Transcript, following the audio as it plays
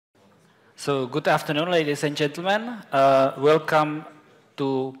So good afternoon, ladies and gentlemen. Welcome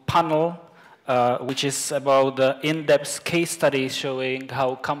to panel, which is about the in-depth case study showing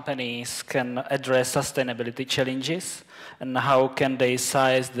how companies can address sustainability challenges and how can they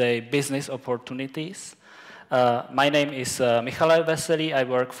size their business opportunities. My name is Michal Veselý. I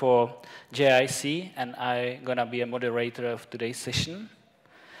work for JIC, and I'm going to be a moderator of today's session.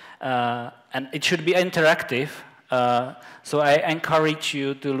 And it should be interactive. So I encourage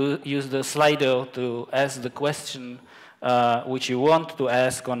you to use the Slido to ask the question which you want to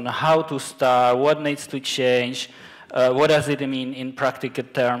ask on how to start, what needs to change, what does it mean in practical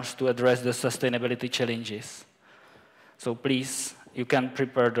terms to address the sustainability challenges. So please, you can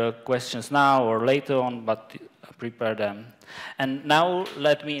prepare the questions now or later on, but prepare them. And now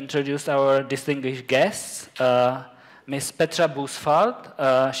let me introduce our distinguished guests. Ms. Petra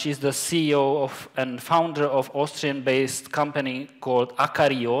Busswald, she's the CEO of and founder of Austrian-based company called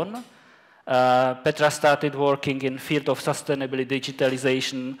Akaryon. Petra started working in field of sustainability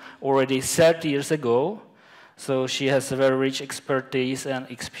digitalization already 30 years ago. So she has a very rich expertise and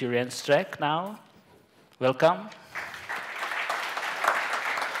experience track now. Welcome.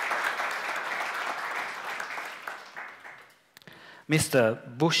 Mr.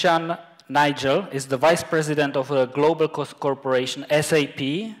 Bhushan Nigale is the vice president of a global corporation,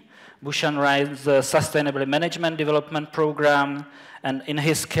 SAP. Bhushan runs the Sustainable Management Development Program, and in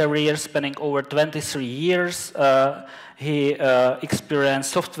his career spanning over 23 years, he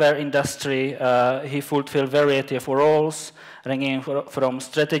experienced software industry. He fulfilled variety of roles, ranging from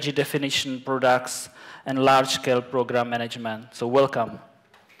strategy definition, products, and large-scale program management. So welcome.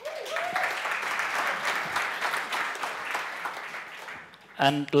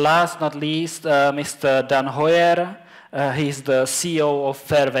 And last not least, Mr. Dan Heuer. He's the CEO of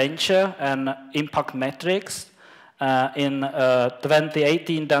Fair Venture and Impact Metrics. In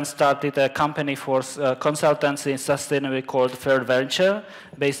 2018, Dan started a company for consultancy in sustainability called Fair Venture,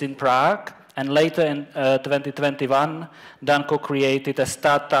 based in Prague. And later in 2021, Dan co-created a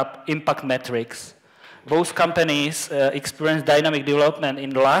startup, Impact Metrics. Both companies experienced dynamic development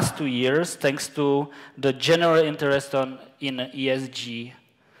in the last 2 years thanks to the general interest in ESG.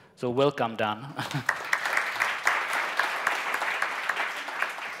 So welcome, Dan.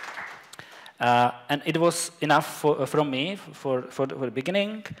 And it was enough from me for the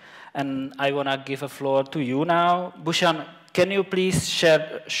beginning. And I want to give a floor to you now. Bhushan, can you please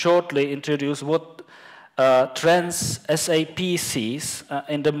shortly introduce what trends SAP sees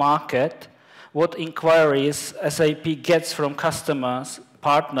in the market? What inquiries SAP gets from customers,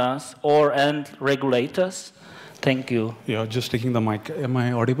 partners, and regulators? Thank you. Yeah, just taking the mic. Am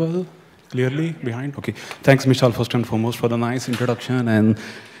I audible clearly behind? Okay. Thanks, Michal, first and foremost, for the nice introduction. And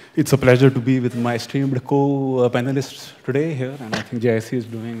it's a pleasure to be with my esteemed co-panelists today here. And I think JIC is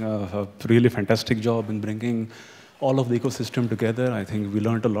doing a really fantastic job in bringing all of the ecosystem together. I think we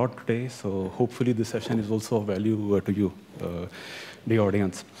learned a lot today. So hopefully this session is also of value to you, the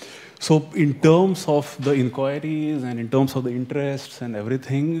audience. So in terms of the inquiries and in terms of the interests and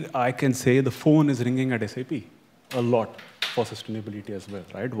everything, I can say the phone is ringing at SAP a lot for sustainability as well,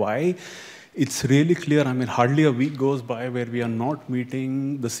 right? Why? It's really clear. I mean, hardly a week goes by where we are not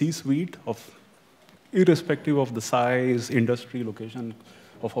meeting the C-suite of, irrespective of the size, industry, location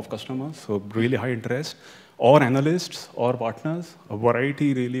of customers, so really high interest, or analysts or partners, a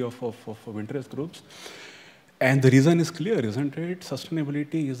variety really of interest groups. And the reason is clear, isn't it?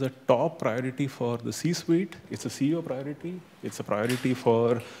 Sustainability is a top priority for the C-suite. It's a CEO priority. It's a priority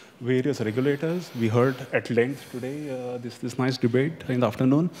for various regulators. We heard at length today this nice debate in the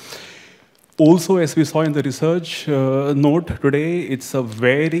afternoon. Also, as we saw in the research note today, it's a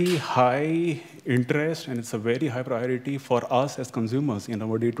very high interest and it's a very high priority for us as consumers in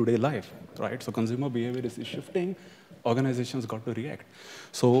our day-to-day life, right? So consumer behavior is shifting. Organizations got to react.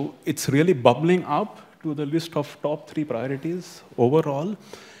 So it's really bubbling up to the list of top 3 priorities overall.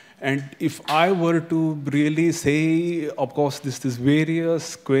 And if I were to really say, of course, this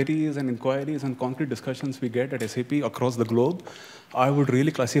various queries and inquiries and concrete discussions we get at SAP across the globe, I would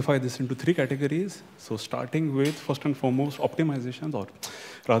really classify this into 3 categories. So starting with, first and foremost, optimizations, or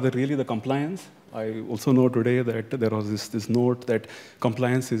rather really the compliance. I also know today that there was this note that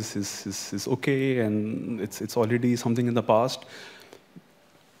compliance is okay and it's already something in the past.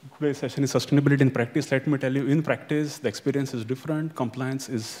 Today's session is sustainability in practice. Let me tell you, in practice, the experience is different. Compliance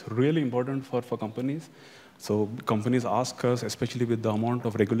is really important for companies. So companies ask us, especially with the amount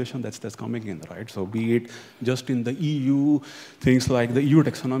of regulation that's coming in, right? So be it just in the EU, things like the EU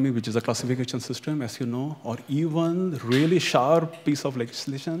taxonomy, which is a classification system, as you know, or even really sharp piece of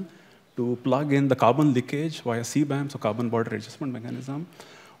legislation to plug in the carbon leakage via CBAM, so carbon border adjustment mechanism,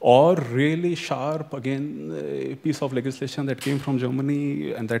 or really sharp, again, a piece of legislation that came from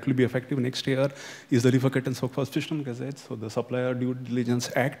Germany and that will be effective next year is the Lieferketten-Sorgfaltspflichtengesetz, so the Supplier Due Diligence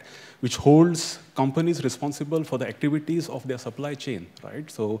Act, which holds companies responsible for the activities of their supply chain,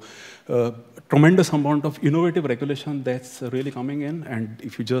 right? So tremendous amount of innovative regulation that's really coming in, and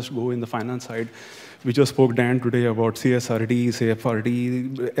if you just go in the finance side, we just spoke, Dan, today about CSRD,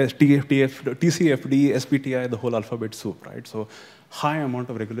 CFRD, TCFD, SPTI, the whole alphabet soup, right? So high amount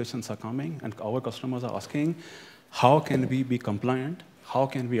of regulations are coming, and our customers are asking, how can we be compliant? How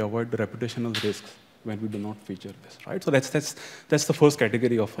can we avoid the reputational risks when we do not feature this, right? So that's the first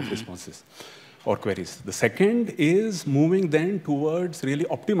category of responses or queries. The second is moving then towards really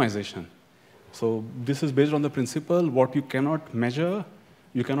optimization. So this is based on the principle, what you cannot measure,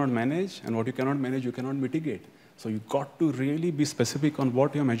 you cannot manage, and what you cannot manage, you cannot mitigate. So you've got to really be specific on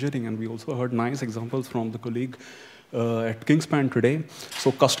what you're measuring, and we also heard nice examples from the colleague at Kingspan today.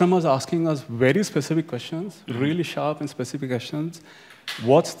 So customers asking us very specific questions, really sharp and specific questions.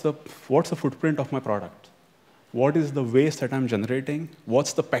 What's the footprint of my product? What is the waste that I'm generating?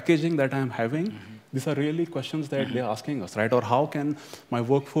 What's the packaging that I'm having? These are really questions that they're asking us, right? Or how can my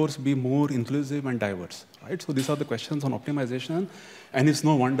workforce be more inclusive and diverse, right? So these are the questions on optimization, and it's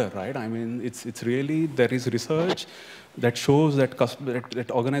no wonder, right? I mean, it's really, there is research that shows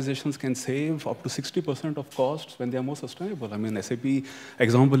that organizations can save up to 60% of costs when they are more sustainable. I mean, SAP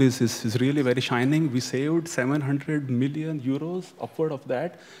example is really very shining. We saved 700 million euros, upward of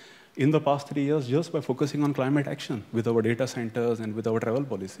that, in the past 3 years just by focusing on climate action with our data centers and with our travel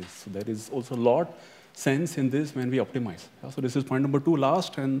policies. So there is also a lot sense in this when we optimize. So this is point number 2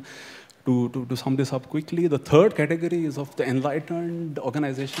 last, and to sum this up quickly, the third category is of the enlightened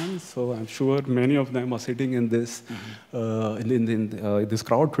organizations. So I'm sure many of them are sitting in this, this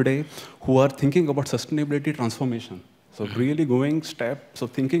crowd today who are thinking about sustainability transformation. So really going steps, so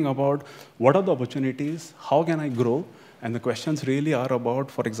thinking about what are the opportunities, how can I grow? And the questions really are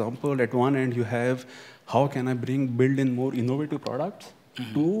about, for example, at one end you have, how can I build in more innovative products?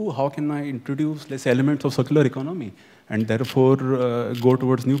 2, how can I introduce, let's say, elements of circular economy, and therefore go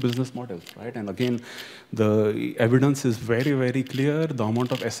towards new business models, right? And again, the evidence is very, very clear. The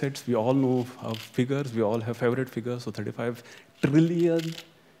amount of assets, we all know figures, we all have favorite figures, so $35 trillion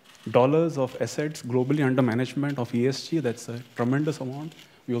of assets globally under management of ESG, that's a tremendous amount.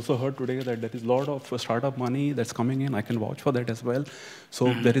 We also heard today that there is a lot of startup money that's coming in. I can vouch for that as well.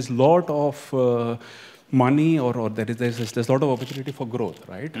 So there is a lot of money, or there's a lot of opportunity for growth,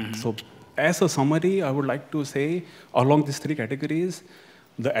 right? So as a summary, I would like to say, along these 3 categories,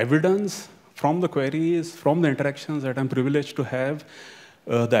 the evidence from the queries, from the interactions that I'm privileged to have,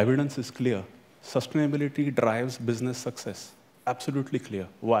 the evidence is clear. Sustainability drives business success. Absolutely clear.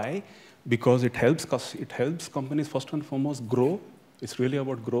 Why? Because it helps companies first and foremost grow. It's really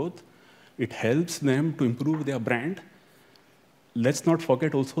about growth. It helps them to improve their brand. Let's not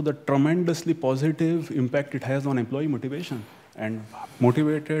forget also the tremendously positive impact it has on employee motivation. And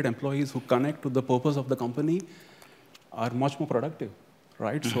motivated employees who connect to the purpose of the company are much more productive,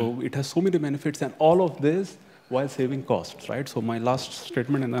 right? So it has so many benefits, and all of this while saving costs, right? So my last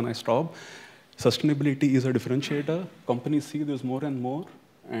statement, and then I stop. Sustainability is a differentiator. Companies see this more and more,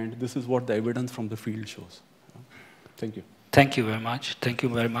 and this is what the evidence from the field shows. Thank you. Thank you very much. Thank you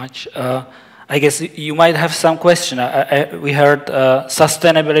very much. I guess you might have some question. We heard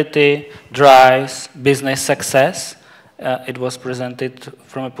sustainability drives business success. It was presented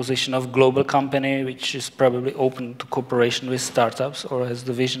from a position of global company, which is probably open to cooperation with startups or has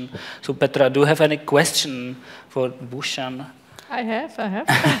the vision. So Petra, do you have any question for Bhushan? I have.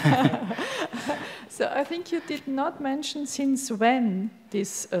 So I think you did not mention since when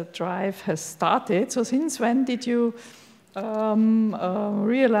this drive has started. So since when did you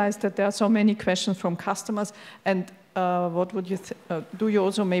realize that there are so many questions from customers, and what would you do you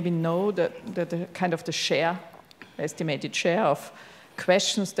also maybe know that the kind of the share, estimated share of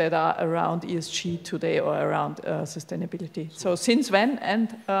questions that are around ESG today or around sustainability? So since when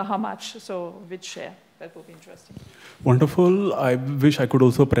and how much? So which share? That would be interesting. Wonderful. I wish I could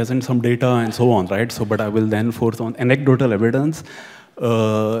also present some data and so on, right? So, but I will then force on anecdotal evidence.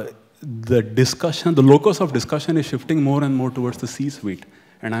 The discussion, the locus of discussion is shifting more and more towards the C-suite.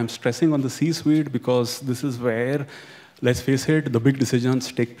 And I'm stressing on the C-suite because this is where, let's face it, the big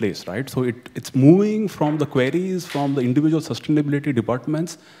decisions take place, right? So it's moving from the queries from the individual sustainability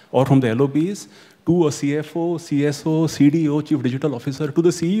departments or from the LOBs to a CFO, CSO, CDO, Chief Digital Officer, to the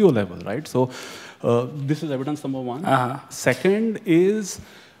CEO level, right? So this is evidence number 1. Second is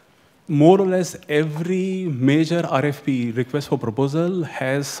more or less every major RFP, request for proposal,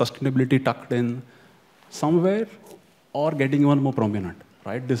 has sustainability tucked in somewhere or getting even more prominent.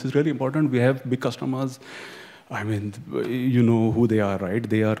 right? This is really important. We have big customers. I mean, you know who they are, right?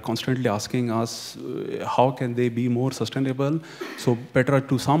 They are constantly asking us, how can they be more sustainable? So Petra,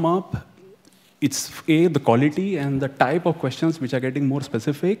 to sum up, it's the quality and the type of questions which are getting more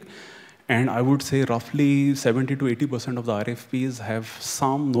specific. And I would say roughly 70 to 80% of the RFPs have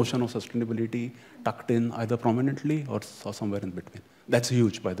some notion of sustainability tucked in either prominently or somewhere in between. That's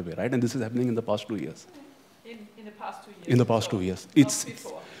huge, by the way, right? And this is happening in the past 2 years. In the past 2 years? In the past 2 years. Not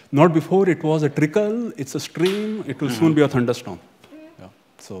before. Not before, it was a trickle, it's a stream, it will soon be a thunderstorm. Yeah.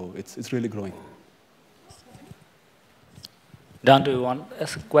 So it's really growing. Dan, do you want to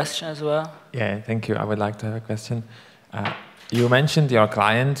ask a question as well? Yeah, thank you. I would like to have a question. You mentioned your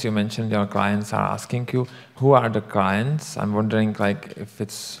clients. You mentioned your clients are asking you. Who are the clients? I'm wondering, like, if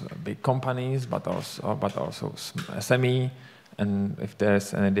it's big companies, but also SME, and if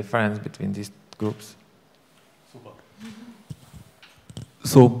there's any difference between these groups.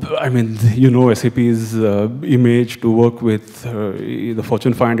 So, I mean, you know SAP's image to work with the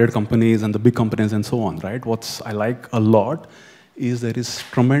Fortune 500 companies and the big companies and so on, right? What I like a lot is there is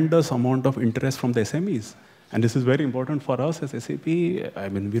tremendous amount of interest from the SMEs. And this is very important for us as SAP. I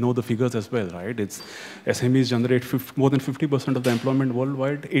mean, we know the figures as well, right? It's SMEs generate more than 50% of the employment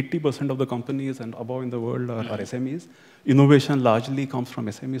worldwide. 80% of the companies and above in the world are SMEs. Innovation largely comes from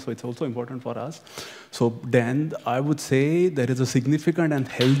SMEs, so it's also important for us. So then I would say there is a significant and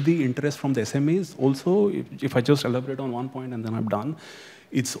healthy interest from the SMEs. Also, if I just elaborate on one point and then I'm done,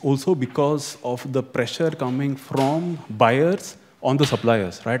 it's also because of the pressure coming from buyers on the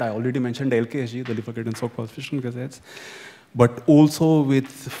suppliers, right? I already mentioned LKSG, the lubricant soap qualification gazettes, but also with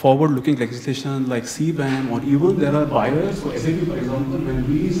forward-looking legislation like CBAM, or even there are buyers. So SAP, for example, when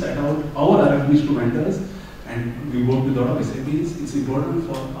we set out our RFPs to vendors, and we work with a lot of SAPs, it's important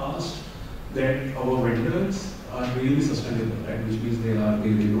for us that our vendors are really sustainable, right? Which means they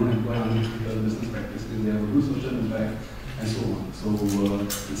don't employ unethical business practices, they have a good social impact, and so on. So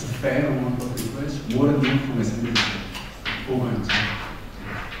it's a fair amount of requests, more and more from SAPs.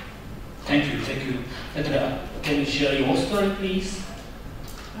 Thank you. Petra, can you share your story, please?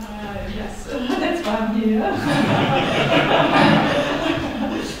 Yes, that's why I'm here.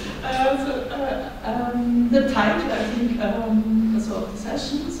 The title, I think, of the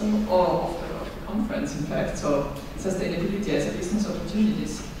session, or of the conference, in fact, so sustainability as a business opportunity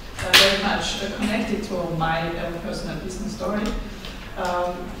is very much connected to my personal business story.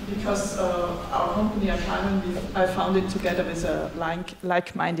 Because our company, Akaryon, I founded together with a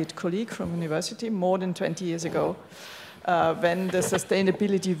like-minded colleague from university more than 20 years ago, when the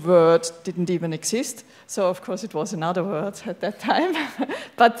sustainability word didn't even exist. So, of course, it was another word at that time.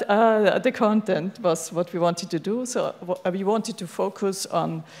 But the content was what we wanted to do. So we wanted to focus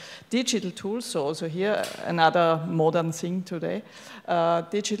on digital tools. So also here, another modern thing today,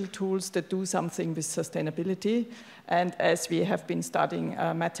 digital tools that do something with sustainability. And as we have been studying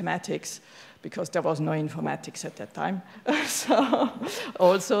mathematics, because there was no informatics at that time, so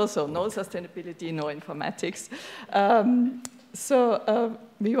no sustainability, no informatics.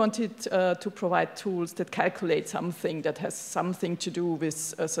 We wanted to provide tools that calculate something that has something to do with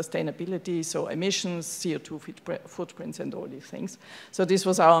sustainability, so emissions, CO2 footprints, and all these things. So this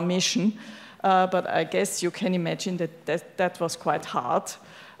was our mission, but I guess you can imagine that was quite hard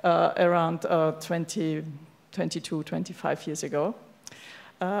around 22, 25 years ago.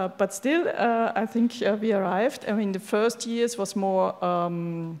 But still, I think we arrived. I mean, the first years was more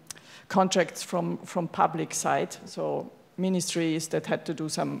contracts from public side, so ministries that had to do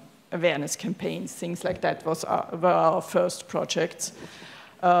some awareness campaigns, things like that were our first projects.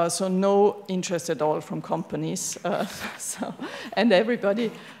 So no interest at all from companies. And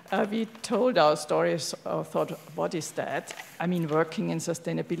everybody, we told our stories, thought, what is that? I mean, working in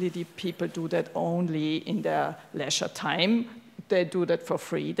sustainability, people do that only in their leisure time. They do that for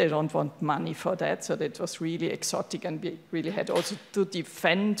free. They don't want money for that. So that was really exotic, and we really had also to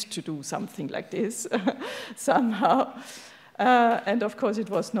defend to do something like this somehow. And of course, it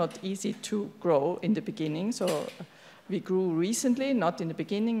was not easy to grow in the beginning. So we grew recently, not in the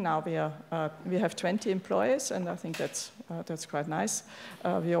beginning. Now we have 20 employees, and I think that's quite nice.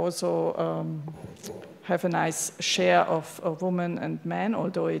 We also have a nice share of women and men,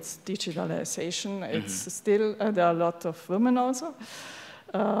 although it's digitalization. It's still there are a lot of women also.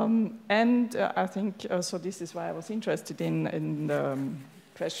 And I think so. This is why I was interested in the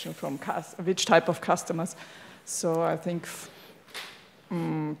question from which type of customers. So I think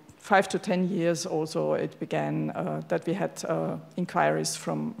 5 to 10 years also it began that we had inquiries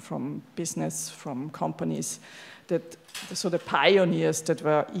from business, from companies so the pioneers that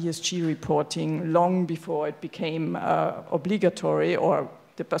were ESG reporting long before it became obligatory, or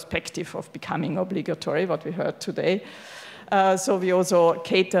the perspective of becoming obligatory, what we heard today. So we also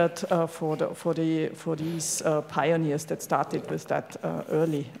catered for these pioneers that started with that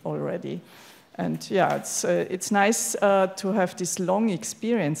early already. And yeah, it's nice to have this long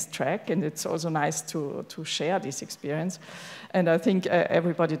experience track, and it's also nice to share this experience. And I think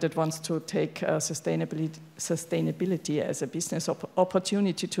everybody that wants to take sustainability as a business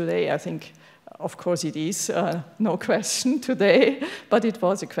opportunity today, I think, of course it is, no question today, but it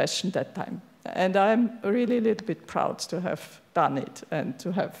was a question that time. And I'm really a little bit proud to have done it and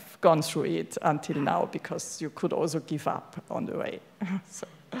to have gone through it until now, because you could also give up on the way. So,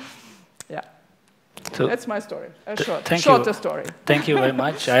 yeah. So that's my story, shorter story. Thank you very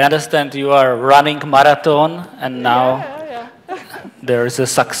much. I understand you are running marathon, and now there is a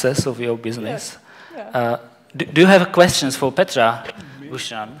success of your business. Yeah. Do you have questions for Petra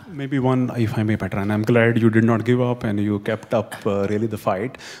Bhushan? Maybe one, if I may, Petra, and I'm glad you did not give up and you kept up really the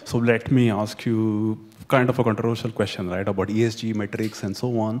fight. So let me ask you kind of a controversial question, right, about ESG metrics and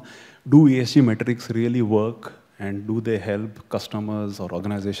so on. Do ESG metrics really work? And do they help customers or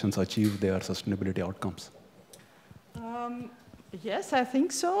organizations achieve their sustainability outcomes? Yes, I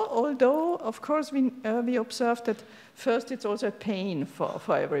think so. Although, of course, we observed that first it's also a pain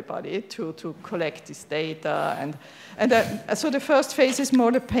for everybody to collect this data. And so the first phase is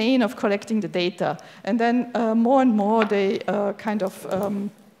more the pain of collecting the data. And then more and more they kind of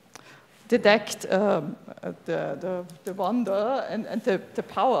detect the wonder and the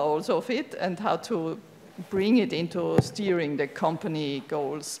power also of it, and how to bring it into steering the company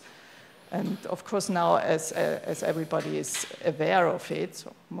goals. And of course now, as everybody is aware of it,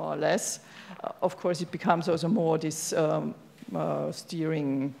 so more or less, of course it becomes also more this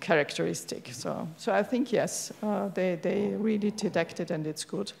steering characteristic. So I think yes, they really detect it, and it's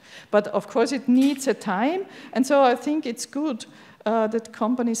good. But of course it needs a time, and so I think it's good that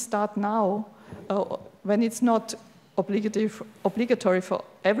companies start now when it's not obligatory for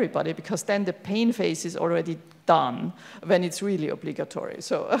everybody, because then the pain phase is already done when it's really obligatory.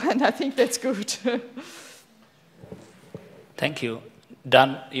 So, and I think that's good. Thank you.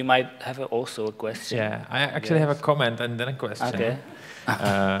 Dan, you might have also a question. Yeah, I actually have a comment and then a question. Okay.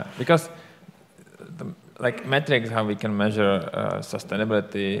 Because like metrics, how we can measure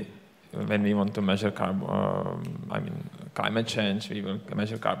sustainability when we want to measure climate change, we will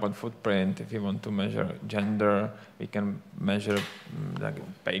measure carbon footprint. If we want to measure gender, we can measure like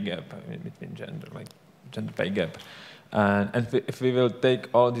pay gap between gender, like gender pay gap. And if we will take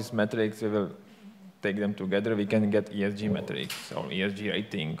all these metrics, we will take them together, we can get ESG metrics or ESG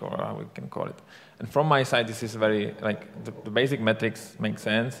rating, or how we can call it. And from my side, this is very, like, the basic metrics make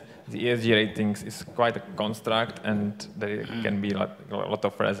sense. The ESG ratings is quite a construct, and there can be a lot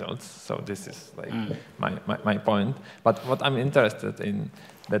of results. So this is like my point. But what I'm interested in,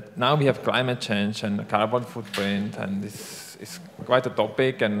 that now we have climate change and carbon footprint, and this is quite a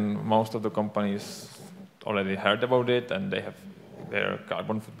topic, and most of the companies already heard about it, and they have their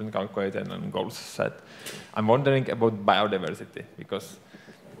carbon footprint calculated and goals set. I'm wondering about biodiversity, because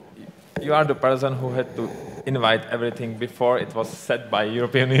you are the person who had to invite everything before it was set by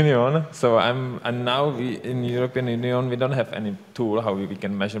European Union. So and now in European Union, we don't have any tool how we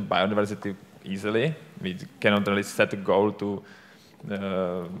can measure biodiversity easily. We cannot really set a goal to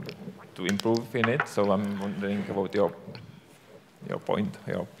improve in it. So I'm wondering about your point,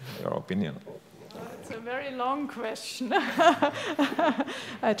 your opinion. It's a very long question.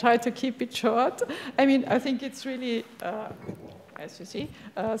 I try to keep it short. I mean, I think it's really, as you see,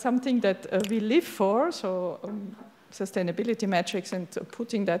 something that we live for, so sustainability metrics and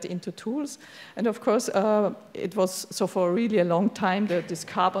putting that into tools. And of course, it was, so for really a long time, this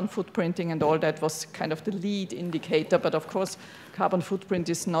carbon footprinting and all that was kind of the lead indicator. But of course, carbon footprint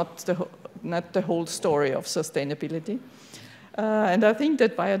is not the whole story of sustainability. And I think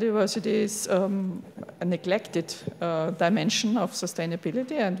that biodiversity is a neglected dimension of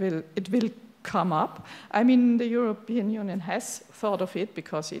sustainability, and it will come up. I mean, the European Union has thought of it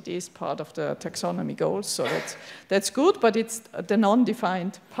because it is part of the taxonomy goals, so that's good, but it's the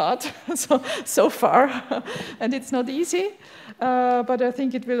non-defined part so far, and it's not easy. But I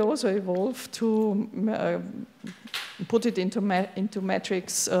think it will also evolve to put it into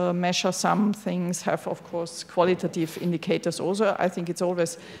metrics, measure some things, have, of course, qualitative indicators also. I think it's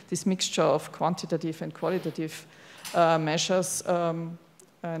always this mixture of quantitative and qualitative measures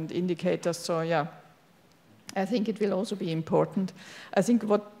and indicators. So, yeah, I think it will also be important. I think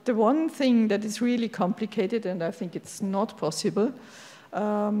the one thing that is really complicated, and I think it's not possible,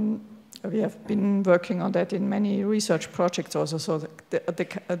 we have been working on that in many research projects also. So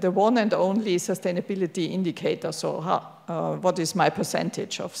the one and only sustainability indicator, so what is my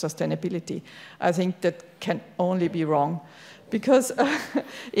percentage of sustainability, I think that can only be wrong. Because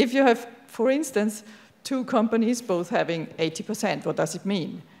if you have, for instance, two companies both having 80%, what does it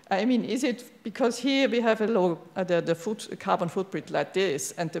mean? I mean, is it because here we have a low, the carbon footprint like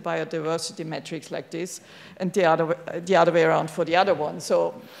this and the biodiversity metrics like this, and the other way around for the other one?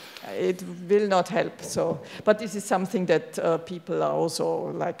 So it will not help. So, but this is something that people are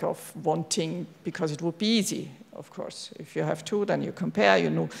also like of wanting, because it would be easy. Of course, if you have two, then you compare.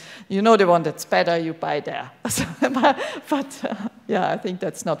 You know the one that's better, you buy there. but yeah, I think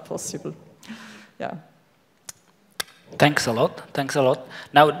that's not possible. Yeah. Thanks a lot. Thanks a lot.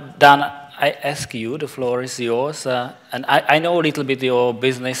 Now, Dan, I ask you, the floor is yours. And I know a little bit your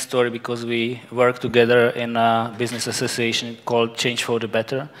business story because we work together in a business association called Change for the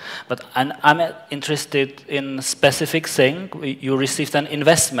Better. But I'm interested in a specific thing. You received an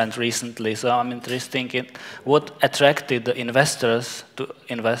investment recently, so I'm interested in what attracted the investors to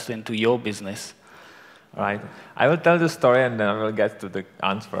invest into your business. Right. I will tell the story and then I will get to the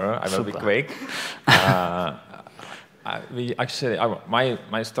answer. I will be quick.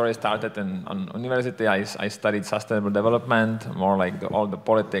 My story started on university. I studied sustainable development, more like all the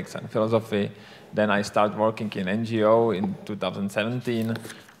politics and philosophy. Then I started working in NGO in 2017,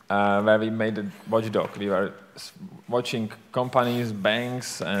 where we made a watchdog. We were watching companies,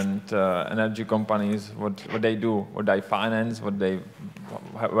 banks, and energy companies, what they do, what they finance,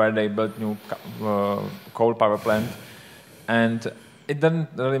 where they build new coal power plant. And it didn't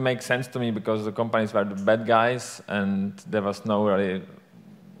really make sense to me because the companies were the bad guys and there was no really,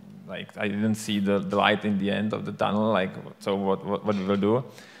 like, I didn't see the light in the end of the tunnel, like, so what we will do.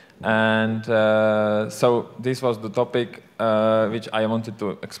 And so this was the topic which I wanted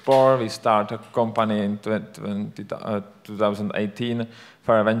to explore. We started a company in 2018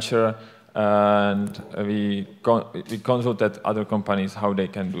 for a venture, and we consulted other companies how they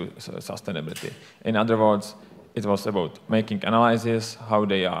can do sustainability. In other words, it was about making analysis, how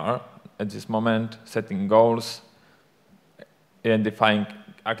they are at this moment, setting goals, identifying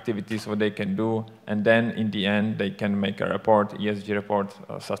activities, what they can do, and then in the end they can make a report, ESG report,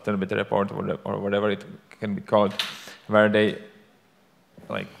 or sustainability report, or whatever it can be called, where they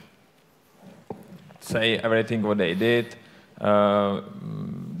like say everything what they did,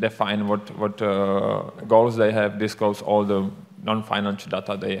 define what goals they have, disclose all the non-financial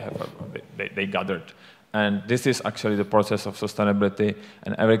data they have they gathered. And this is actually the process of sustainability,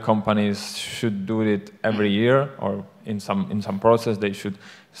 and every company should do it every year, or in some process they should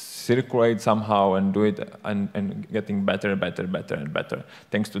circulate somehow and do it and getting better, and better,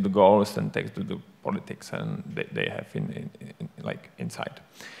 thanks to the goals and thanks to the politics and they have like inside.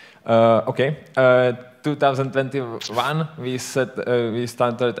 2021 we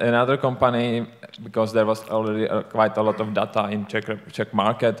started another company because there was already quite a lot of data in Czech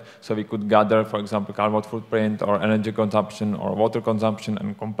market, so we could gather, for example, carbon footprint or energy consumption or water consumption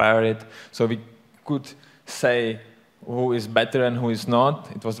and compare it. So we could say who is better and who is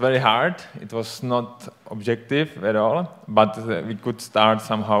not. It was very hard. It was not objective at all, but we could start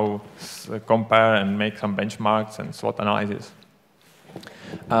somehow compare and make some benchmarks and SWOT analysis.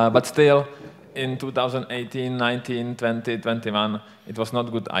 But still, in 2018, 19, 20, 21, it was not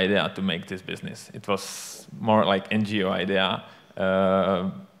a good idea to make this business. It was more like NGO idea.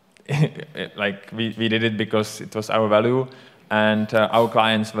 Like we did it because it was our value, and our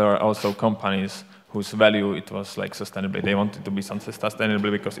clients were also companies whose value it was like sustainability. They wanted to be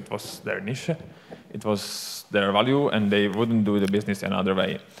sustainable because it was their niche, it was their value, and they wouldn't do the business another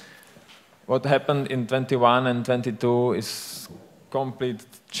way. What happened in 21 and 22 is complete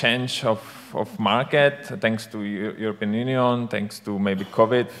change of market, thanks to European Union, thanks to maybe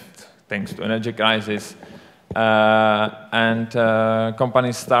COVID, thanks to energy crisis. And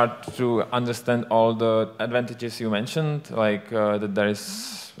companies start to understand all the advantages you mentioned, like that there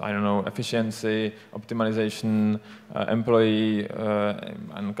is, I don't know, efficiency, optimization, employee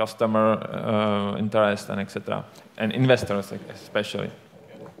and customer interest, and etc. And investors especially.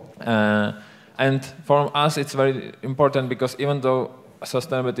 And for us, it's very important because even though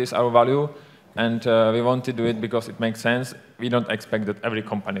sustainability is our value and we want to do it because it makes sense, we don't expect that every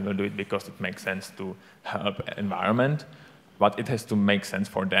company will do it because it makes sense to help environment, but it has to make sense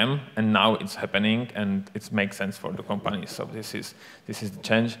for them. And now it's happening and it makes sense for the companies. So this is the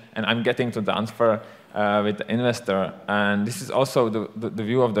change. And I'm getting to the answer with the investor, and this is also the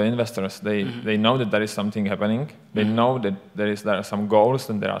view of the investors. They know that there is something happening. They know that there are some goals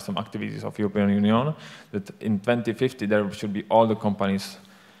and there are some activities of European Union that in 2050 there should be all the companies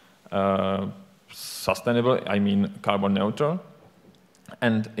sustainable, I mean carbon neutral,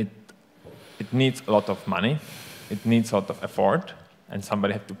 and it needs a lot of money, it needs a lot of effort, and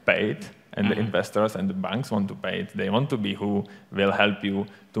somebody has to pay it, and the investors and the banks want to pay it. They want to be who will help you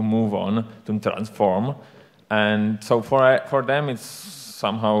to move on, to transform, and so for them it's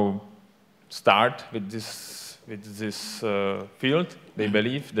somehow start with this field. They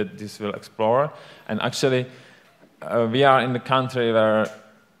believe that this will explore, and actually we are in the country where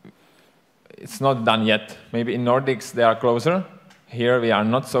it's not done yet. Maybe in Nordics they are closer. Here we are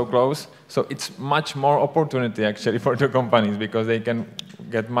not so close. So it's much more opportunity actually for the companies because they can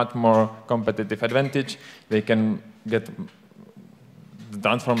get much more competitive advantage. They can get the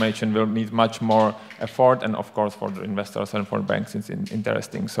transformation will need much more effort, and of course for the investors and for banks it's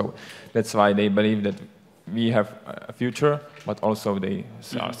interesting. So that's why they believe that we have a future, but also they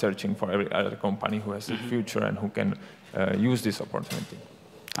are searching for every other company who has a future and who can use this opportunity.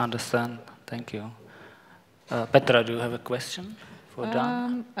 Understand. Thank you. Petra, do you have a question for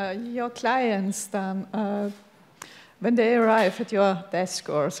Dan? Your clients, Dan, when they arrive at your desk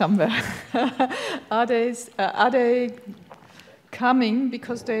or somewhere, are they coming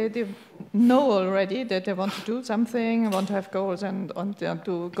because they know already that they want to do something, want to have goals, and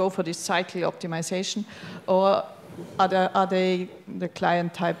to go for this cycle optimization, or are they the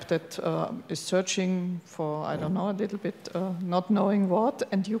client type that is searching for, I don't know, a little bit not knowing what,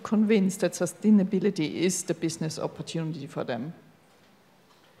 and you're convinced that sustainability is the business opportunity for them?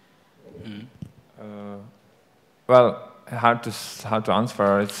 Well, hard to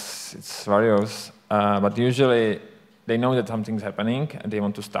answer. It's various, but usually they know that something's happening and they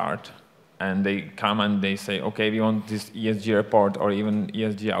want to start, and they come and they say, okay, we want this ESG report or even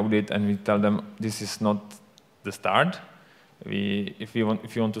ESG audit, and we tell them this is not the start. If you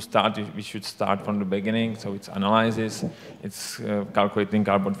want to start, we should start from the beginning. So it's analysis, it's calculating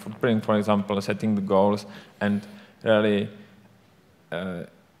carbon footprint, for example, setting the goals, and really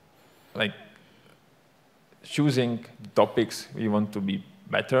like choosing topics we want to be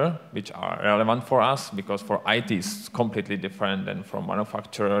better, which are relevant for us, because for IT it's completely different than from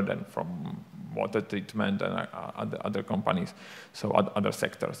manufacturer, than from water treatment and other companies, so other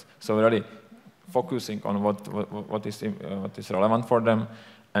sectors. So really focusing on what is relevant for them,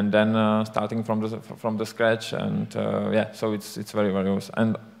 and then starting from the scratch, and yeah, so it's very various.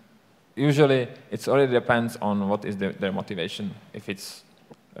 And usually it already depends on what is their motivation. If it's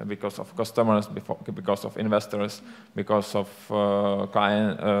because of customers, because of investors, because of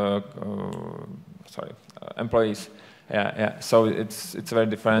employees. Yeah. So it's very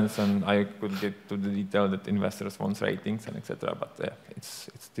different, and I could get to the detail that investors want ratings and etc. But yeah, it's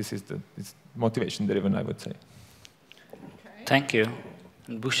motivation driven, I would say. Okay. Thank you.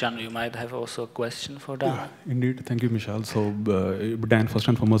 And Bhushan, you might have also a question for Dan. Yeah, indeed. Thank you, Michal. So, Dan, first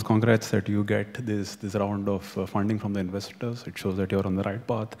and foremost, congrats that you get this round of funding from the investors. It shows that you're on the right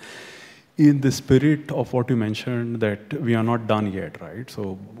path. In the spirit of what you mentioned, that we are not done yet, right?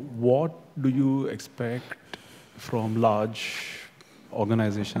 So, what do you expect from large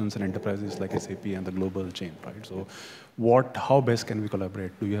organizations and enterprises like SAP and the global chain, right? So, how best can we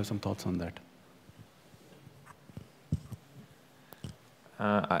collaborate? Do you have some thoughts on that?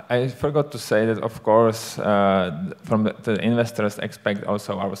 I forgot to say that, of course, from the investors expect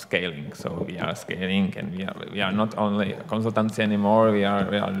also our scaling. So we are scaling, and we are not only a consultancy anymore. We are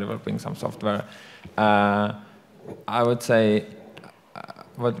developing some software. I would say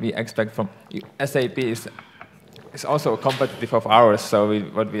what we expect from SAP is also a competitive of ours. So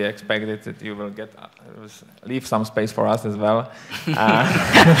what we expect is that you will leave some space for us as well.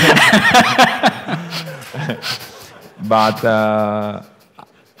 But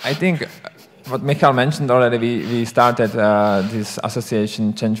I think what Michal mentioned already, we started this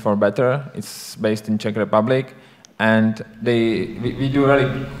association Change for Better. It's based in Czech Republic, and we do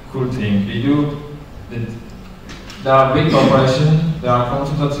really cool thing. There are big corporations, there are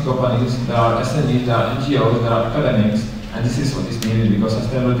consultancy companies, there are SMEs, there are NGOs, there are academics, and this is what is needed, because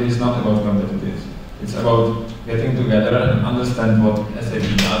sustainability is not about competitiveness. It's about getting together and understand what SAP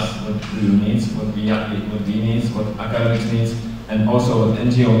does, what EU needs, what we need, what academics needs, and also what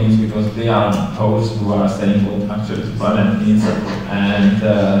NGO needs, because they are those who are saying what actually the planet needs. And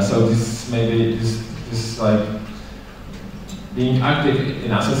so this maybe this like being active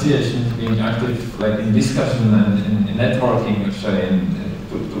in associations, being active like in discussion and in networking actually, and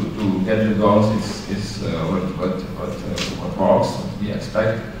to get the goals is what works, what we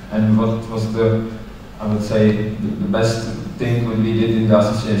expect. And what was I would say the best thing what we did in the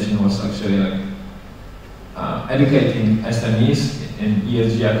association was actually like educating SMEs in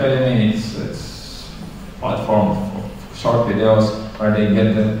ESG Academy. It's platform of short videos, where they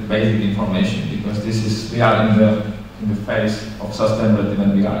get the basic information, because we are in the phase of sustainability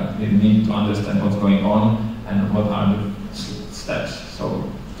when we need to understand what's going on and what are the steps. So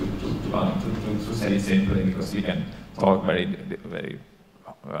to say it simply, because we can talk very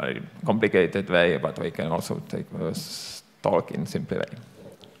complicated way, but we can also talk in simple way.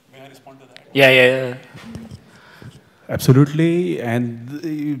 May I respond to that? Yeah. Absolutely,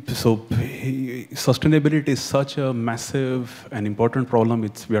 and so sustainability is such a massive and important problem.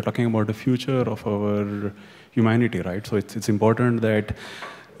 We are talking about the future of our humanity, right? So it's important that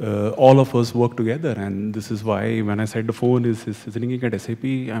all of us work together, and this is why when I said the phone is ringing at SAP,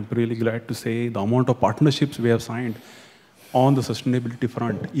 I'm really glad to say the amount of partnerships we have signed on the sustainability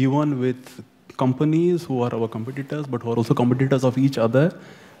front, even with companies who are our competitors, but who are also competitors of each other,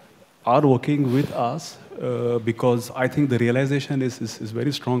 are working with us because I think the realization is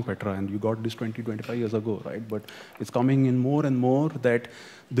very strong, Petra, and you got this 25 years ago, right? But it's coming in more and more that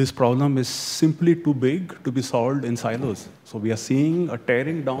this problem is simply too big to be solved in silos. So we are seeing a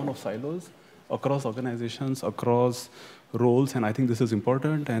tearing down of silos across organizations, across roles, and I think this is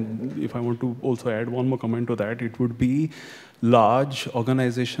important. And if I want to also add one more comment to that, it would be large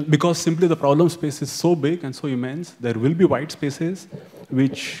organizations, because simply the problem space is so big and so immense, there will be white spaces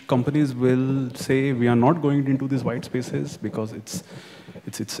which companies will say, we are not going into these white spaces because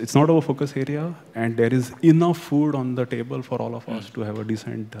it's not our focus area, and there is enough food on the table for all of us to have a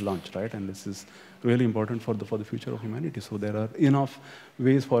decent lunch, right? And this is really important for the future of humanity. So there are enough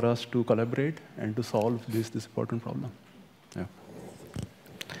ways for us to collaborate and to solve this important problem. Yeah.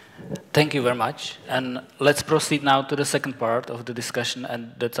 Thank you very much. And let's proceed now to the second part of the discussion,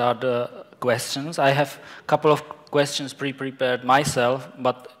 and that are the questions. I have a couple of questions pre-prepared myself,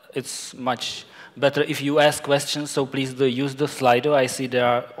 but it's much better if you ask questions, so please use the Slido. I see there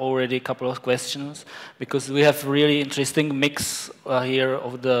are already a couple of questions, because we have really interesting mix here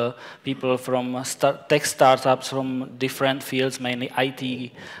of the people from tech startups from different fields, mainly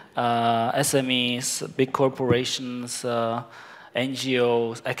IT, SMEs, big corporations,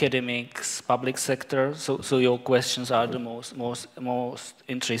 NGOs, academics, public sector. So your questions are the most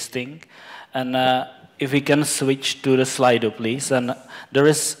interesting. And if we can switch to the Slido, please. And there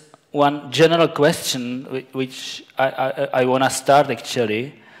is one general question which I want to start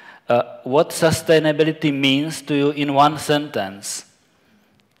actually. What sustainability means to you in one sentence?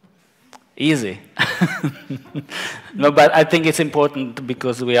 Easy. No, but I think it's important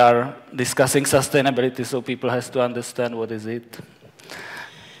because we are discussing sustainability, so people have to understand what is it.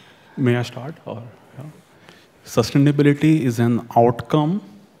 May I start? Or, yeah. Sustainability is an outcome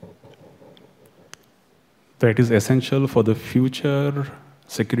that is essential for the future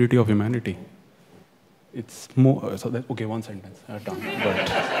security of humanity. It's more, so that, okay, one sentence, done. But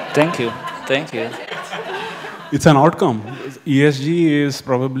thank you. It's an outcome. ESG is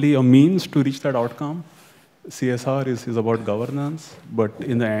probably a means to reach that outcome. CSR is about governance, but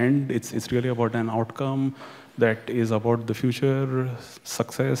in the end, it's really about an outcome that is about the future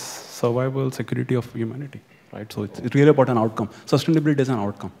success, survival, security of humanity, right? So it's really about an outcome. Sustainability is an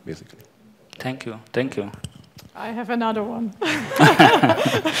outcome, basically. Thank you. I have another one.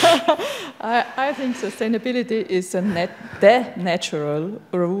 I think sustainability is the natural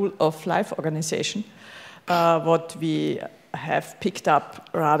rule of life organization, what we have picked up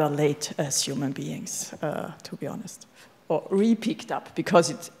rather late as human beings, to be honest. Or re-picked up, because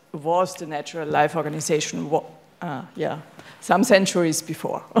it was the natural life organization, some centuries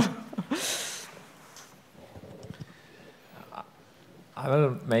before. I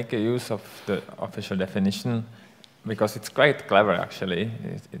will make a use of the official definition, because it's quite clever, actually,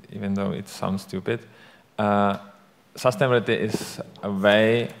 even though it sounds stupid. Sustainability is a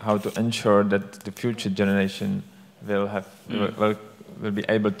way how to ensure that the future generation will be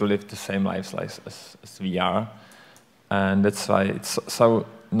able to live the same lives as we are. And that's why it's so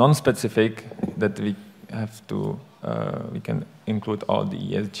non-specific that we have to, we can include all the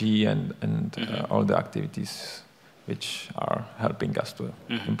ESG and all the activities which are helping us to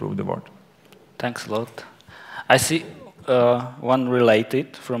improve the world. Thanks a lot. I see one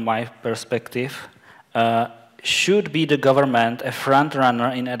related from my perspective. Should be the government a front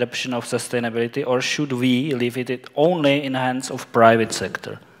runner in adoption of sustainability, or should we leave it only in the hands of private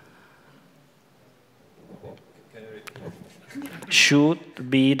sector?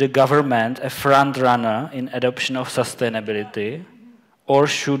 Should be the government a front runner in adoption of sustainability, or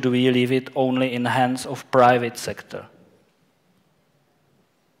should we leave it only in the hands of private sector?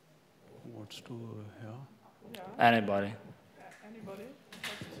 What's to, yeah? Anybody? Anybody?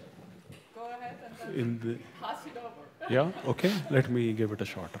 Go ahead and then pass it over. Yeah, okay, let me give it a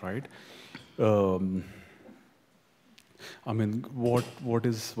shot, right? I mean, what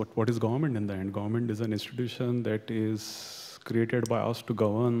is government in the end? Government is an institution that is created by us to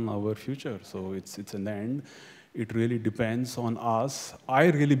govern our future. So it's in the end, it really depends on us. I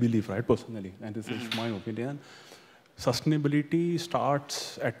really believe, right, personally, and this is my opinion, sustainability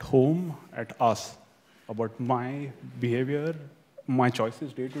starts at home, at us, about my behavior, my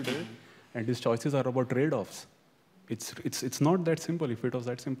choices day to day, and these choices are about trade-offs. It's not that simple. If it was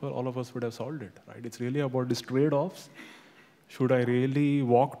that simple, all of us would have solved it, right? It's really about these trade-offs. Should I really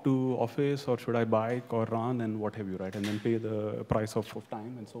walk to office, or should I bike or run and what have you, right? And then pay the price of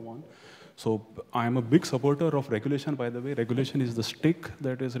time and so on. So I'm a big supporter of regulation, by the way. Regulation is the stick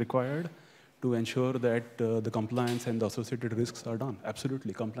that is required to ensure that the compliance and the associated risks are done.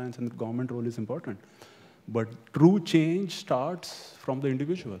 Absolutely, compliance and government role is important. But true change starts from the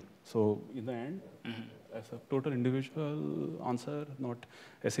individual. So in the end, as a total individual answer, not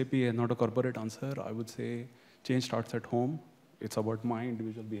SAP and not a corporate answer, I would say change starts at home. It's about my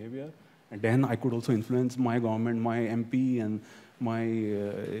individual behavior. And then I could also influence my government, my MP, and my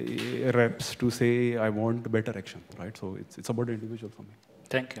reps to say, I want better action, right? So it's about the individual for me.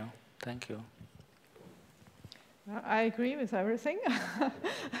 Thank you. Thank you. I agree with everything.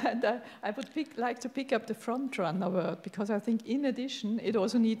 And I would like to pick up the front runner word, because I think in addition, it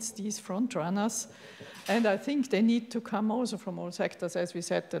also needs these front runners. And I think they need to come also from all sectors, as we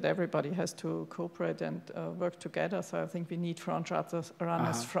said, that everybody has to cooperate and work together. So I think we need front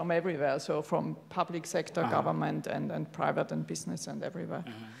runners from everywhere. So from public sector, government, and private and business and everywhere.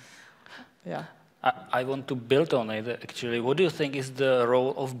 Yeah. I want to build on it, actually. What do you think is the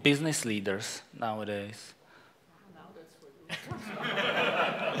role of business leaders nowadays?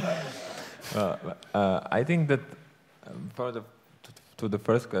 I think that further to the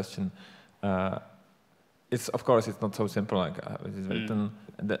first question, of course it's not so simple like it is written.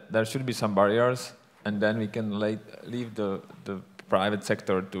 There should be some barriers, and then we can leave the private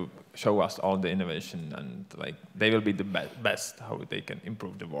sector to show us all the innovation, and like they will be the best how they can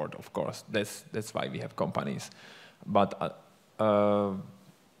improve the world. Of course, that's why we have companies, but.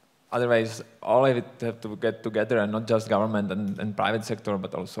 Otherwise, all of it have to get together, and not just government and private sector,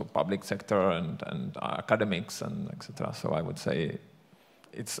 but also public sector and academics and etc. So I would say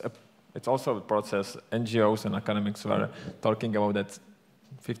it's also a process. NGOs and academics were talking about that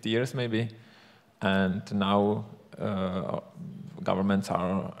 50 years maybe, and now governments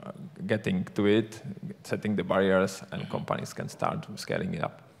are getting to it, setting the barriers, and companies can start scaling it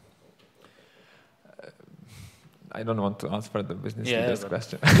up. I don't want to answer the business leaders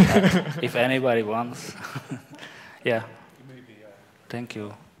question. If anybody wants. Yeah. Thank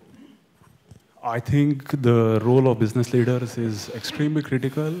you. I think the role of business leaders is extremely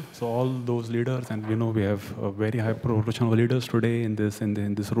critical. So all those leaders, and we have a very high proportion of leaders today in this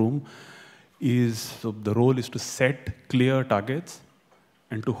room, so the role is to set clear targets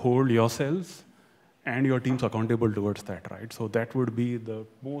and to hold yourselves and your teams accountable towards that, right? So that would be the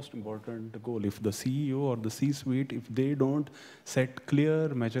most important goal. If the CEO or the C-suite, if they don't set clear,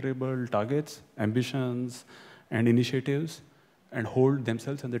 measurable targets, ambitions, and initiatives, and hold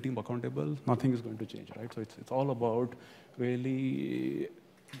themselves and the team accountable, nothing is going to change, right? So it's all about really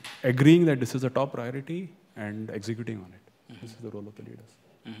agreeing that this is a top priority and executing on it. This is the role of the leaders.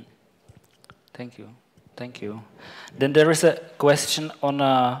 Thank you. Thank you. Then there is a question on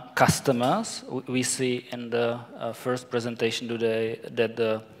customers. We see in the first presentation today that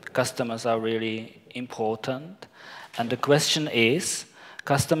the customers are really important. And the question is,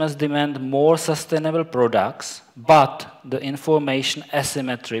 customers demand more sustainable products, but the information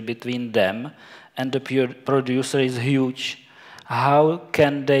asymmetry between them and the producer is huge. How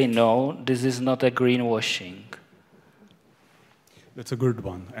can they know this is not a greenwashing? That's a good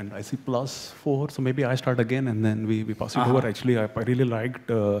one. And I see +4, so maybe I start again and then we pass it over. Actually, I really liked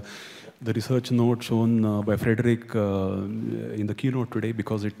the research note shown by Frederick in the keynote today,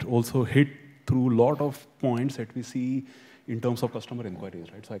 because it also hit through a lot of points that we see in terms of customer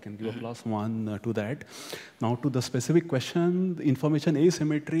inquiries, right? So I can give a +1 to that. Now to the specific question, information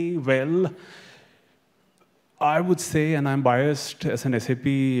asymmetry, well, I would say, and I'm biased as an SAP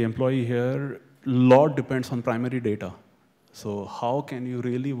employee here, a lot depends on primary data. So how can you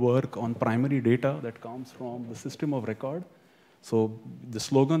really work on primary data that comes from the system of record? So the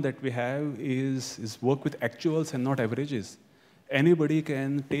slogan that we have is work with actuals and not averages. Anybody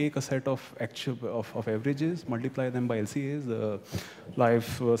can take a set of averages, multiply them by LCAs,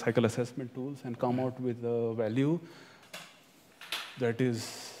 life cycle assessment tools, and come out with a value that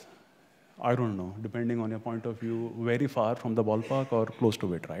is, I don't know, depending on your point of view, very far from the ballpark or close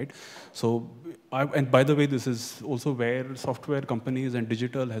to it, right? So, and by the way, this is also where software companies and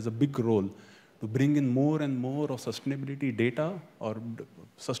digital has a big role to bring in more and more of sustainability data or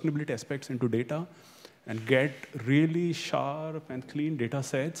sustainability aspects into data and get really sharp and clean data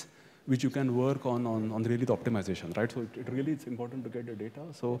sets which you can work on really the optimization, right? So it really is important to get the data.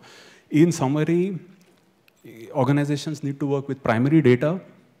 So in summary, organizations need to work with primary data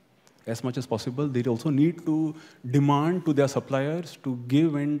as much as possible. They also need to demand to their suppliers to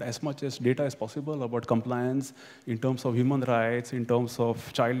give in as much as data as possible about compliance in terms of human rights, in terms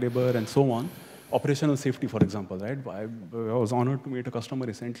of child labor, and so on. Operational safety, for example, right? I was honored to meet a customer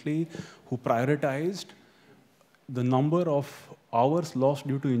recently who prioritized the number of hours lost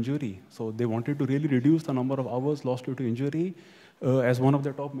due to injury. So they wanted to really reduce the number of hours lost due to injury as one of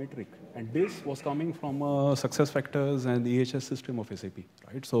their top metric. And this was coming from success factors and the EHS system of SAP,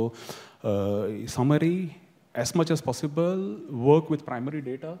 right? So summary, as much as possible, work with primary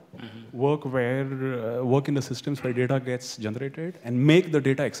data, work in the systems where data gets generated, and make the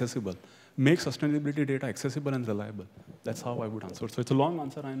data accessible. Make sustainability data accessible and reliable. That's how I would answer. So it's a long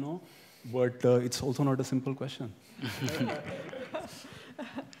answer, I know, but it's also not a simple question.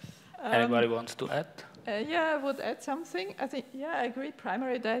 Anybody wants to add? Yeah, I would add something. I think, yeah, I agree,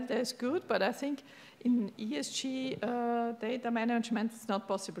 primary data is good, but I think in ESG data management, it's not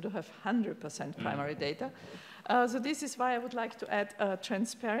possible to have 100% primary data. So this is why I would like to add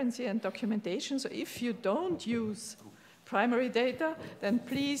transparency and documentation. So if you don't use primary data, then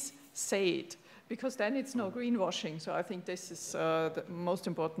please say it, because then it's no greenwashing. So I think this is the most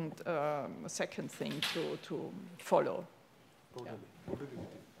important second thing to follow. Totally. Yeah.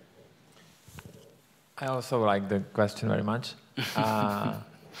 I also like the question very much.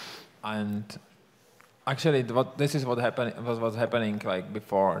 And actually, this is what was happening like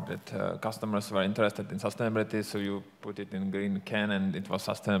before, that customers were interested in sustainability, so you put it in green can and it was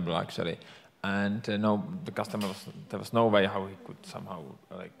sustainable actually. And no, the customer there was no way how he could somehow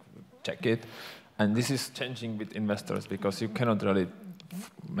like check it. And this is changing with investors, because you cannot really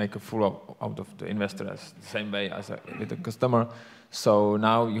make a fool out of the investor as the same way as with the customer. So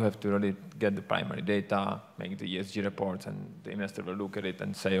now you have to really get the primary data, make the ESG reports, and the investor will look at it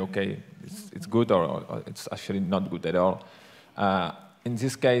and say, okay, it's good or it's actually not good at all. In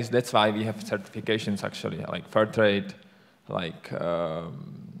this case, that's why we have certifications actually, like Fairtrade, like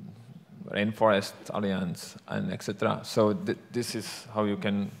Rainforest Alliance, and etc. So this is how you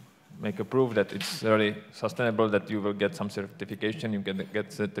can make a proof that it's really sustainable, that you will get some certification. You can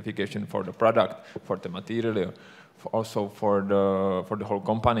get certification for the product, for the material, also for the whole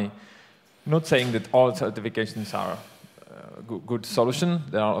company. Not saying that all certifications are a good solution.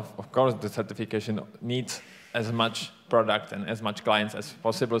 There are, of course, the certification needs as much product and as much clients as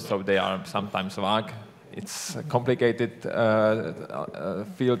possible, so they are sometimes vague. It's a complicated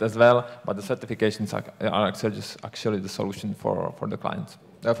field as well, but the certifications are actually the solution for the clients,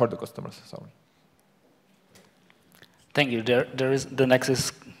 for the customers. Sorry. Thank you. The next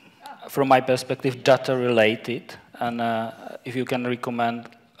is, from my perspective, data related, and if you can recommend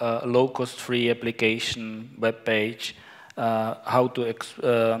a low-cost free application web page, how to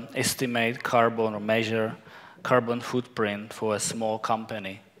estimate carbon or measure carbon footprint for a small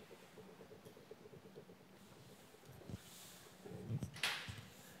company.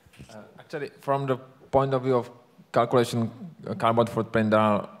 Actually, from the point of view of calculation carbon footprint, there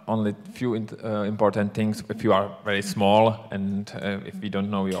are only few important things. If you are very small and if we don't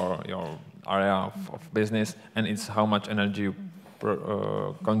know your area of business, and it's how much energy you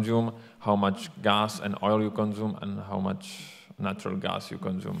consume, how much gas and oil you consume, and how much natural gas you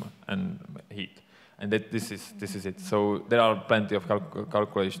consume and heat. And this is it. So there are plenty of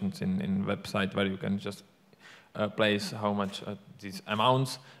calculations in website where you can just place how much these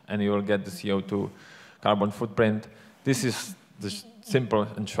amounts, and you will get the CO2 carbon footprint. This is the simple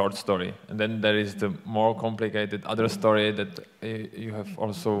and short story. And then there is the more complicated other story that you have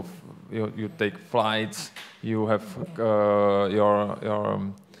also, you take flights, you have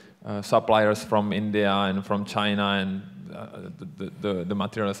your suppliers from India and from China, and the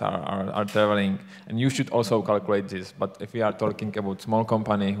materials are traveling. And you should also calculate this. But if we are talking about small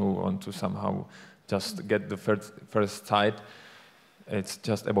company who want to somehow just get the first sight, it's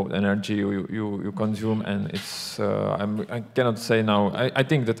just about energy you consume, and it's I cannot say now. I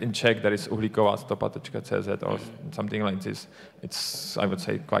think that in Czech there is uhlíková stopa CZ or something like this. It's, I would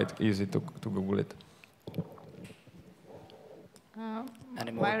say, quite easy to Google it.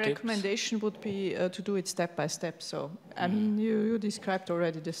 My recommendation would be to do it step by step. So I mean, you described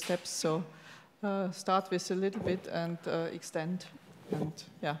already the steps. So start with a little bit and extend. And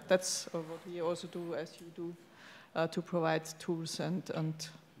yeah, that's what we also do, as you do, to provide tools and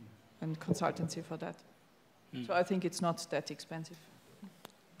consultancy for that. So I think it's not that expensive.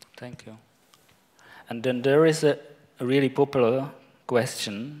 Thank you. And then there is a really popular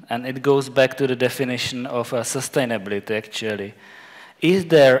question, and it goes back to the definition of sustainability, actually. Is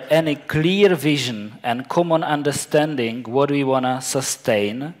there any clear vision and common understanding what we want to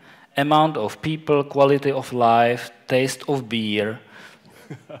sustain? Amount of people, quality of life, taste of beer?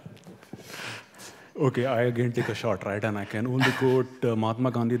 Okay, I again take a shot, right? And I can only quote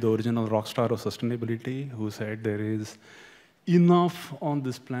Mahatma Gandhi, the original rock star of sustainability, who said there is enough on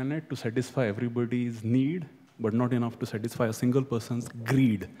this planet to satisfy everybody's need, but not enough to satisfy a single person's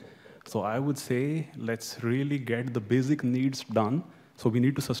greed. So I would say, let's really get the basic needs done. So we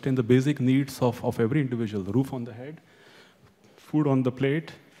need to sustain the basic needs of every individual: roof on the head, food on the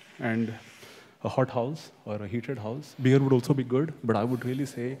plate, and a hot house or a heated house. Beer would also be good, but I would really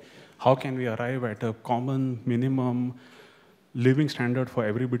say, how can we arrive at a common minimum living standard for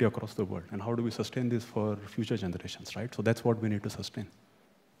everybody across the world? And how do we sustain this for future generations, right? So that's what we need to sustain.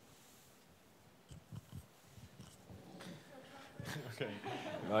 Okay.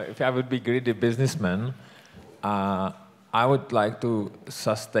 If I would be greedy businessman, I would like to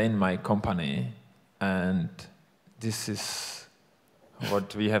sustain my company, and this is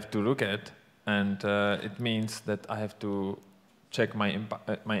what we have to look at. And it means that I have to check my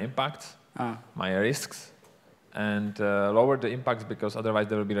impacts, my risks, and lower the impacts, because otherwise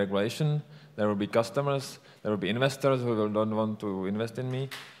there will be regulation, there will be customers, there will be investors who don't want to invest in me.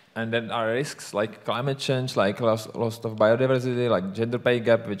 And then are risks like climate change, like loss of biodiversity, like gender pay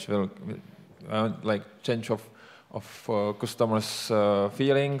gap, which will like change of customers'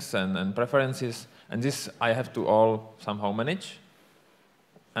 feelings and preferences. And this I have to all somehow manage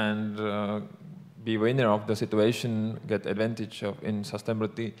and be winner of the situation, get advantage of in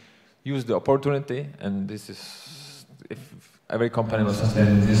sustainability, use the opportunity. And this is, if every company will sustain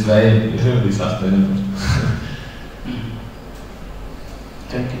in this way, it will be sustainable.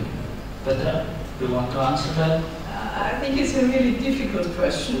 Thank you. Petra, do you want to answer that? I think it's a really difficult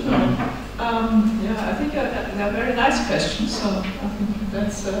question. Yeah, I think they're very nice questions. So I think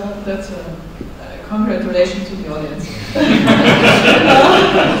that's a congratulations to the audience.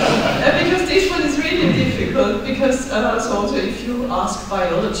 Because this one is really difficult. Because so also if you ask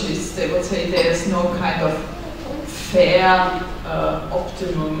biologists, they would say there's no kind of fair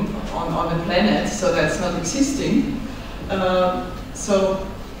optimum on the planet, so that's not existing.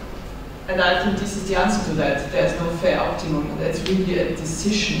 And I think this is the answer to that. There's no fair optimum. That's really a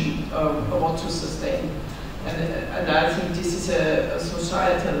decision of what to sustain. And I think this is a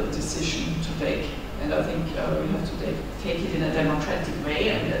societal decision to take. And I think we have to take it in a democratic way.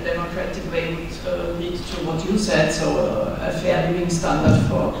 And a democratic way would lead to what you said, so a fair living standard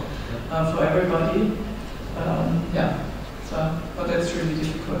for everybody. Yeah. So, but that's really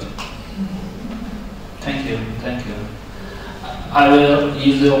difficult. Thank you. Thank you. I will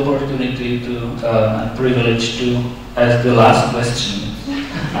use the opportunity to and privilege to ask the last question,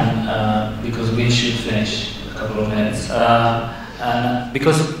 and because we should finish in a couple of minutes.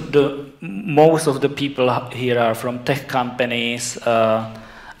 Because most of the people here are from tech companies,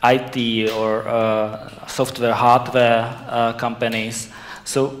 IT or software, hardware companies.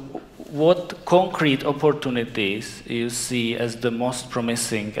 So, what concrete opportunities you see as the most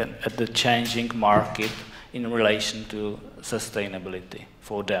promising at the changing market in relation to sustainability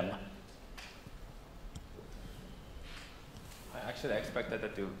for them? I actually expected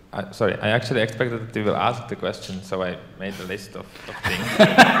that you. I actually expected that you will ask the question, so I made a list of things.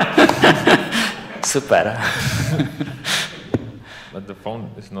 Super. But the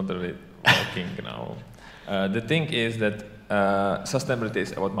phone is not really working now. The thing is that sustainability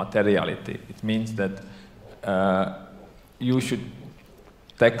is about materiality. It means that you should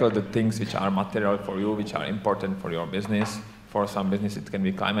tackle the things which are material for you, which are important for your business. For some business, it can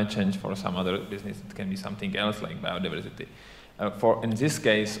be climate change. For some other business, it can be something else like biodiversity. In this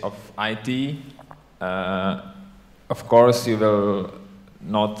case of IT, of course, you will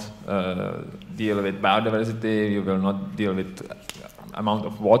not deal with biodiversity. You will not deal with amount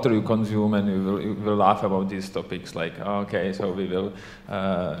of water you consume, and you will laugh about these topics like, okay, so we will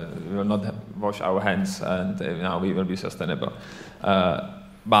not wash our hands, and now we will be sustainable.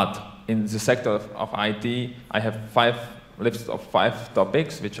 But in the sector of IT, I have lists of 5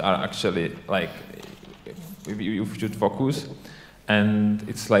 topics which are actually like you should focus, and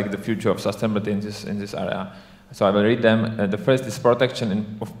it's like the future of sustainability in this area. So I will read them. The first is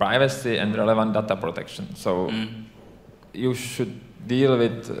protection of privacy and relevant data protection. So you should deal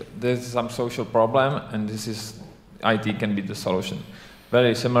with there's some social problem, and IT can be the solution.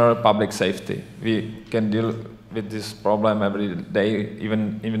 Very similar public safety. We can deal with this problem every day,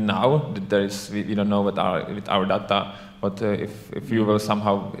 even now that we don't know with our data but if you will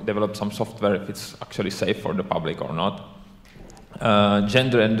somehow develop some software, if it's actually safe for the public or not.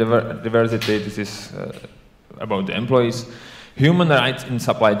 Gender and diversity, this is about the employees. Human rights in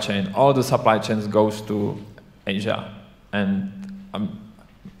supply chain, all the supply chains goes to Asia, and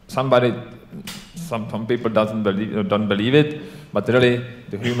some people don't believe it, but really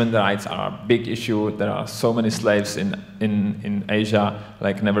the human rights are a big issue. There are so many slaves in Asia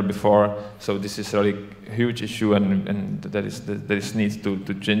like never before, so this is really a huge issue, and there is need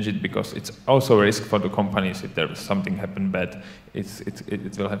to change it, because it's also a risk for the companies. If there is something happen bad,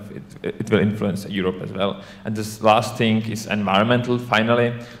 it will influence Europe as well. And this last thing is environmental.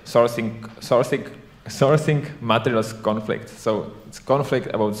 Finally, sourcing materials conflict. So it's conflict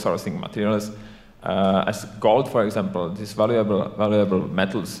about sourcing materials. As gold, for example, these valuable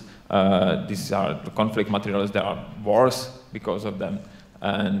metals, these are the conflict materials. There are wars because of them,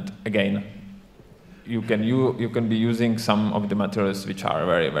 and again, you can be using some of the materials which are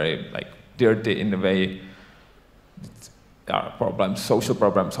very, very like dirty in the way. There are problems, social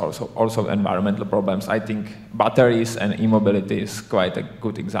problems, also environmental problems. I think batteries and e-mobility is quite a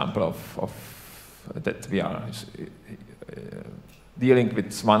good example of that. We are dealing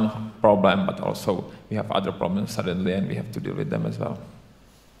with one problem, but also we have other problems suddenly, and we have to deal with them as well.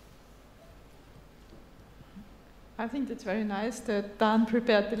 I think it's very nice that Dan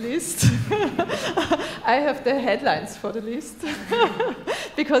prepared the list. I have the headlines for the list,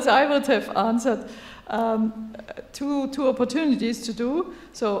 because I would have answered two opportunities to do.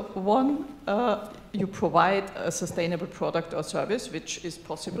 So one, you provide a sustainable product or service, which is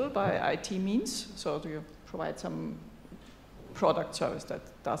possible by IT means. So you provide some product service that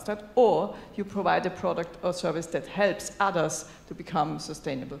does that, or you provide a product or service that helps others to become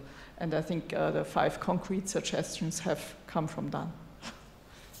sustainable. And I think the 5 concrete suggestions have come from Dan.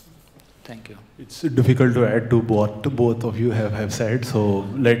 Thank you. It's difficult to add to what both of you have said, so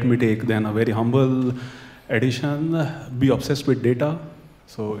let me take then a very humble addition. Be obsessed with data.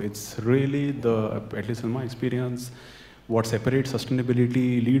 So it's really at least in my experience, what separates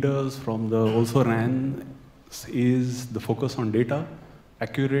sustainability leaders from the also ran is the focus on data,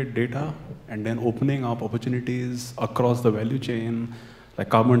 accurate data, and then opening up opportunities across the value chain, like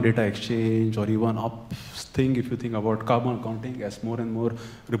carbon data exchange, or even thing, if you think about carbon accounting, as more and more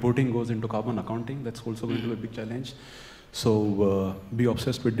reporting goes into carbon accounting, that's also going to be a big challenge. So be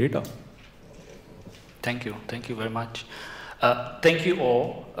obsessed with data. Thank you very much. Thank you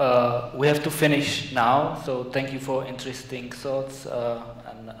all. We have to finish now, so thank you for interesting thoughts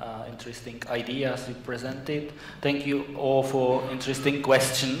and interesting ideas you presented. Thank you all for interesting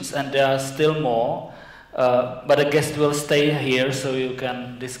questions, and there are still more. But the guests will stay here so you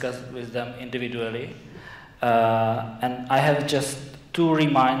can discuss with them individually. And I have just 2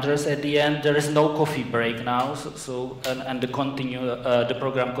 reminders at the end. There is no coffee break now, and the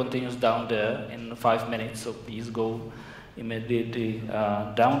program continues down there in 5 minutes. So please go immediately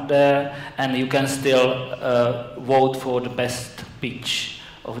down there, and you can still vote for the best pitch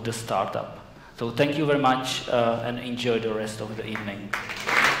of the startup. So thank you very much, and enjoy the rest of the evening.